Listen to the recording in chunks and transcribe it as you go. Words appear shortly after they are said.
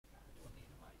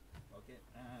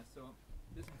So,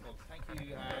 listen, folks.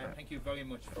 Thank you very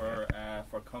much for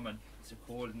coming. It's a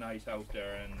cold night out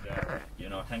there, and you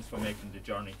know, thanks for making the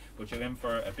journey. But you're in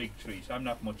for a big treat. I'm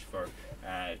not much for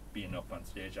being up on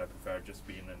stage. I prefer just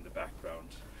being in the background,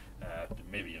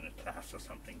 maybe in a class or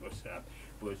something.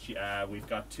 But we've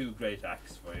got two great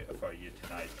acts for you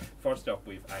tonight. First up,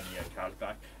 we've Anya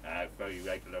Kalbach, very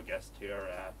regular guest here,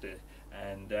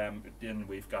 and then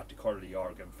we've got the Curly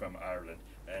organ from Ireland.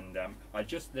 And I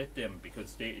just let them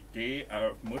because they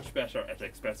are much better at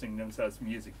expressing themselves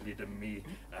musically than me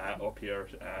up here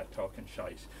talking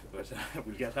shite. But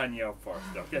we'll get Anya up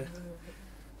first, okay?